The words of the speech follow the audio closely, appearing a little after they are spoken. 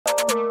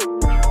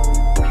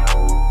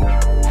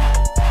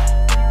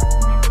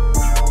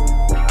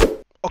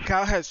Okay,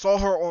 I had saw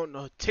her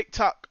on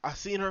TikTok. I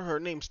seen her. Her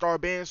name Star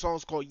Bandz.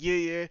 Song's called Yeah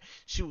Yeah.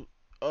 She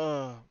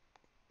I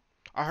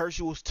heard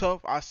she was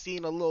tough. I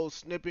seen a little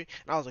snippet,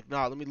 and I was like,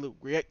 nah, let me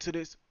react to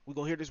this. We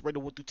gonna hear this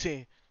rated 1 through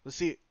 10. Let's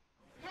see it.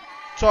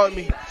 Talk to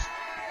me.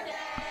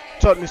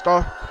 Talk to me,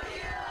 Star.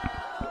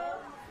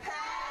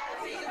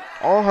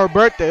 On her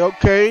birthday,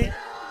 okay.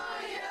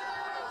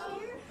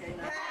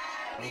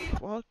 The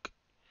fuck?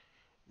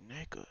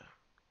 Nigga.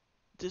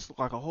 This look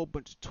like a whole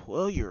bunch of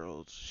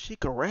 12-year-olds. She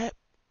can rap?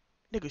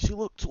 Nigga, she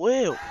look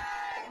 12.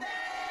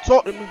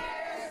 Talk to me.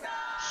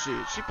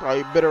 Shit, she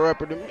probably a better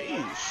rapper than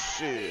me.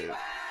 Shit.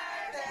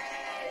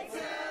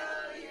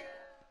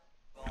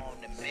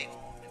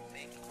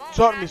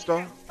 Talk to me,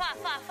 Star.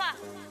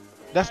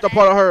 That's the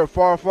part I heard.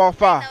 Far, far,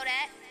 far.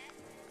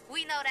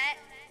 We know that.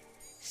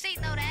 She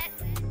know that.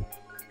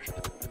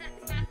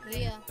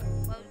 Yeah.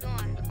 What we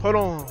doing? Hold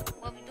on.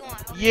 What we doing?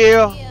 Okay.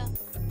 Yeah.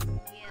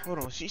 Hold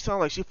on. She sound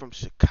like she from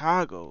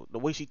Chicago. The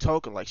way she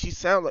talking, like she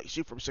sound like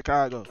she from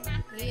Chicago.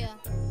 Yeah.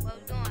 What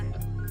we doing?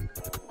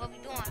 What we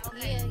doing?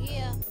 Okay.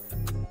 Yeah.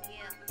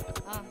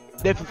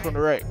 Definitely from the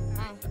right.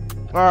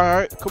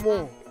 Alright, come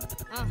on.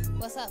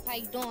 What's up? How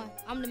you doing?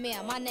 I'm the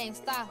man. My name's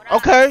Star.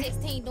 Okay. I'm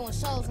 16 doing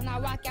shows and I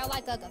rock out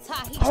like a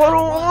guitar. Hold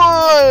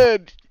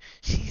on.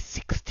 She's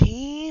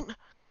 16?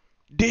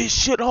 This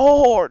shit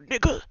hard,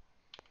 nigga.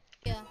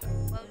 Yeah.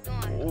 What we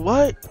doing?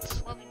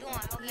 What? What we doing?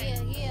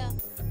 Okay. Yeah.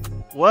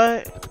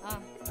 What?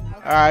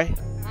 Okay. Alright.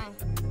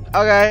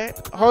 Okay.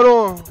 Hold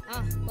on.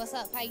 What's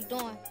up? How you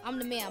doing? I'm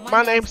the man.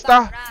 My name's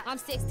Star. I'm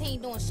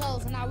 16 doing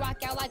shows and I rock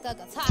out like a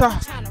guitar.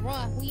 He trying to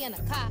run. We in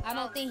a car. I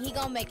don't think he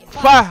gonna make it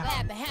far.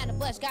 Slap behind the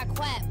bush, got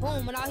quiet.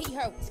 Boom, and all he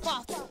heard was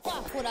fuck.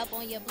 Put up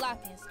on your block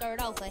and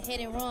skirt off a hit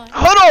and run.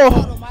 Hold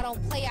on. Told him I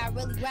don't play. I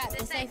really rap.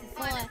 This ain't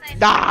for fun.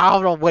 Nah,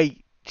 hold on.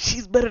 Wait.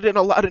 She's better than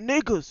a lot of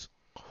niggas.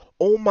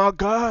 Oh my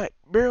God,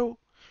 bro.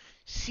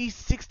 She's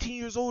 16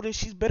 years old and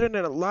she's better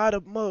than a lot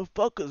of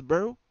motherfuckers,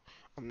 bro.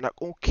 I'm not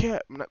gonna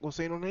cap. I'm not gonna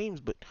say no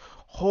names, but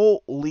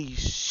holy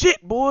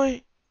shit,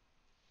 boy.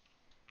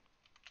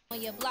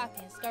 On your block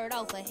and skirt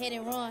off a hit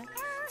and run.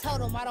 Told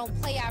him I don't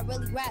play. I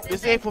really rap.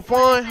 This ain't for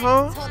fun,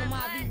 huh? Told him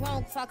I'd be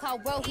wrong if I call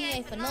bro. He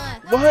ain't for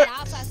none. What?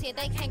 I said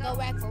they can't go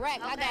rack for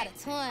rack. I got a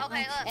ton.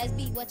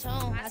 SB, what you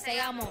on? I say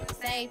I'm on the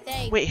same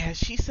thing. Wait, has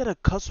she said a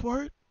cuss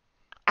word?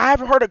 I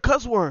haven't heard a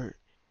cuss word.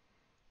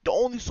 The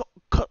only song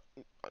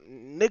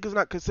niggas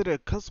not considered a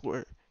cuss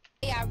word.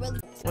 Yeah, I really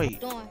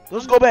wait,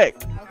 let's go back.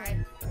 Okay.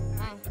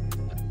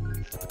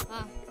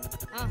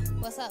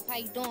 What's up? How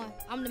you doing?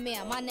 I'm the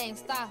man. My name's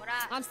Star.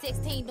 I'm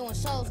 16 doing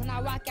shows and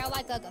I rock out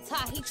like a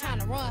guitar. He trying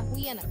to run.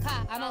 We in a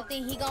car. I don't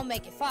think he gonna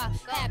make it far.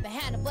 Hide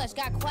behind the bush,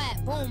 got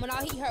quiet. Boom, and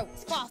all he heard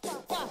was fuck.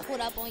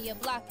 Put up on your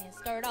block and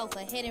skirt off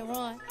a hit and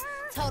run.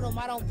 Told him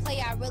I don't play.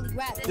 I really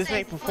rap. This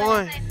ain't for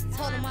fun.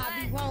 Told him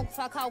I'd be wrong if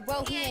I call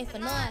bro. He ain't for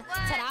none. To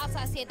the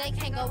outside said they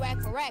can't go rack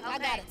for rack. I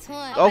got a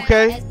ton.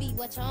 Okay. SB,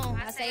 what you on?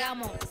 I say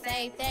I'm on the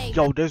same thing.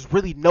 Yo, there's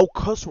really no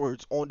cuss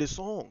words on this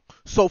song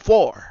so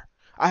far.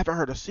 I haven't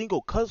heard a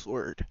single cuss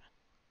word.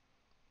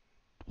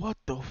 What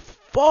the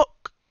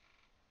fuck?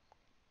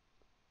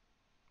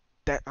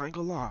 That I ain't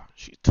gonna lie.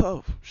 She's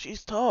tough.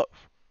 She's tough.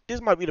 This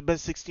might be the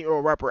best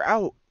 16-year-old rapper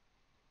out.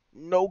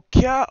 No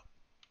cap.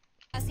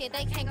 I said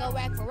they can't go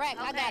rack for rack.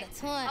 I got a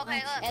ton.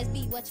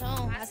 SB, what you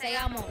on? I say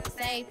I'm on the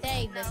same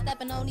thing. Been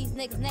stepping on these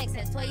niggas' necks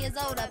since 12 years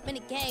old. Up in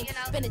the game.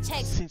 Spin a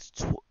check.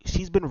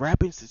 She's been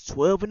rapping since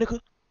 12, nigga.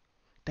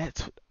 And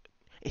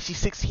she's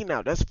 16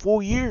 now. That's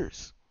 4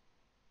 years.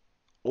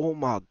 Oh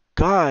my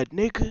God,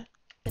 nigga.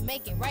 To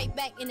make it right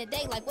back in the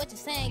day, like what you're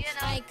saying.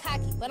 I ain't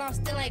cocky, but I'm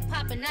still ain't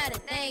popping out a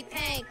thing,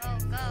 pang.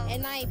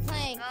 And I ain't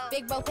playing.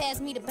 Big bro passed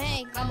me the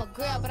bang. I'm a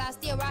girl, but I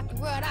still rock the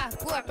world. I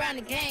grew up around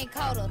the gang,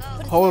 called her.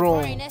 Hold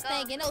on. That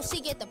thing, you know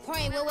she get the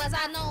brain. Where was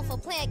I known for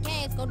playing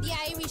games? Go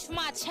DIE reach for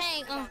my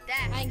chain. I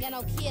ain't got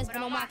no kids,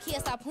 but on my kids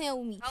stop playing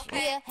with me.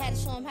 Yeah, had to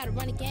show him how to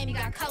run the game. He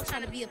got caught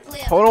trying to be a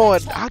player. Hold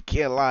on, I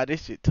can't lie.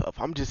 This shit tough.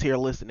 I'm just here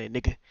listening,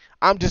 nigga.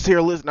 I'm just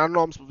here listening. I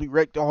know I'm supposed to be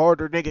reacting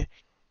harder, nigga.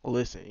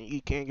 Listen,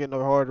 you can't get no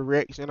harder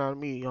reaction out of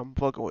me. I'm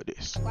fucking with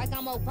this. Like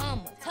I'm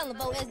Obama, telling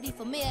about SB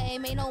for me,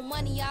 ain't made no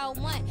money all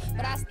month,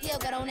 but I still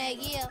got on that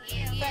year.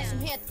 Fresh from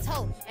head to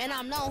toe, and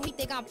I'm known, he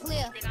think I'm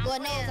clear.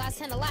 Lord knows I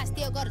send a lot,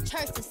 still go to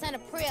church to send a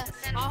prayer.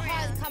 I'll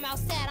hardly come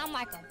outside, I'm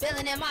like a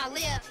villain in my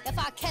lair. If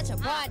I catch a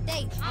broad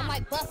date, I'm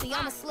like Buffy,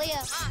 I'm a slayer.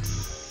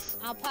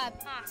 I'm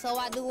poppin', so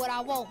I do what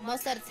I want.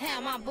 Most of the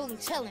time, I'm bootin'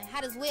 chillin'.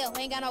 Hot as well,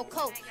 ain't got no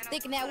coat.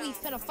 Thinking that we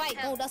finna fight,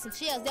 gon' dust some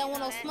chills. They don't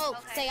want no smoke.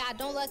 Say I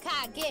don't look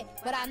how I get,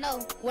 but I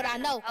know what I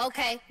know.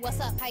 Okay, what's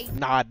up? How you?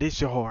 Nah, this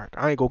shit hard.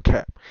 I ain't gonna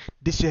cap.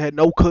 This shit had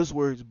no cuss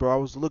words, bro. I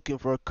was looking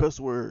for a cuss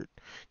word.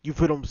 You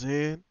feel what I'm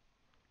saying?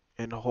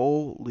 And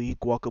holy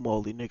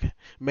guacamole, nigga.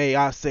 May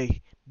I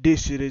say,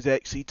 this shit is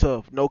actually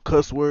tough. No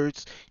cuss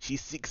words. She's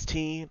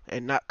 16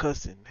 and not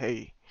cussing.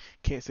 Hey,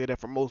 can't say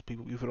that for most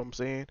people. You feel what I'm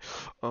saying?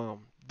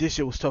 This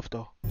shit was tough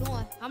though.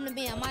 I'm the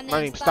man. My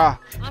name's Star.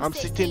 I'm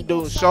 16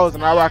 doing shows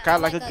and I rock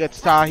out like a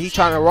guitar. He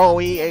trying to roll,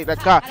 he ain't the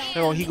car.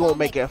 You know, he gonna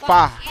make it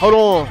fire. Hold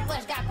on.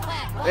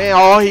 And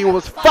all he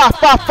was fire.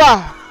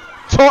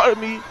 Talk to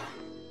me.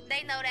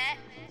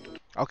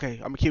 Okay,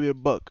 I'm gonna keep it a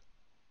buck.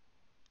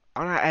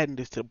 I'm not adding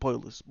this to the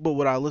playlist, but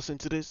would I listen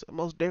to this?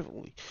 Most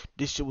definitely.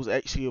 This shit was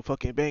actually a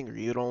fucking banger.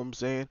 You know what I'm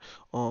saying?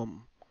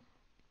 Um,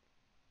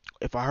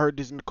 if I heard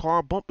this in the car,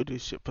 I'm bumping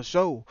this shit for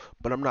sure.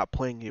 But I'm not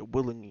playing it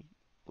willingly.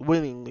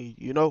 Willingly,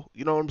 you know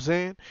what I'm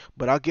saying?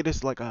 But I'll get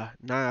this like a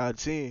 9 out of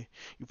 10.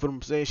 You feel what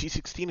I'm saying? She's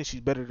 16 and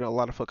she's better than a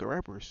lot of fucking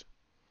rappers.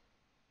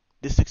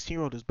 This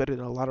 16-year-old is better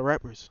than a lot of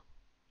rappers.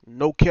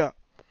 No cap.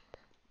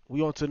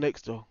 We on to the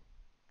next though.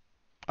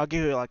 I'll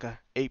give it like a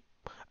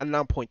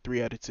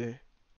 9.3 out of 10.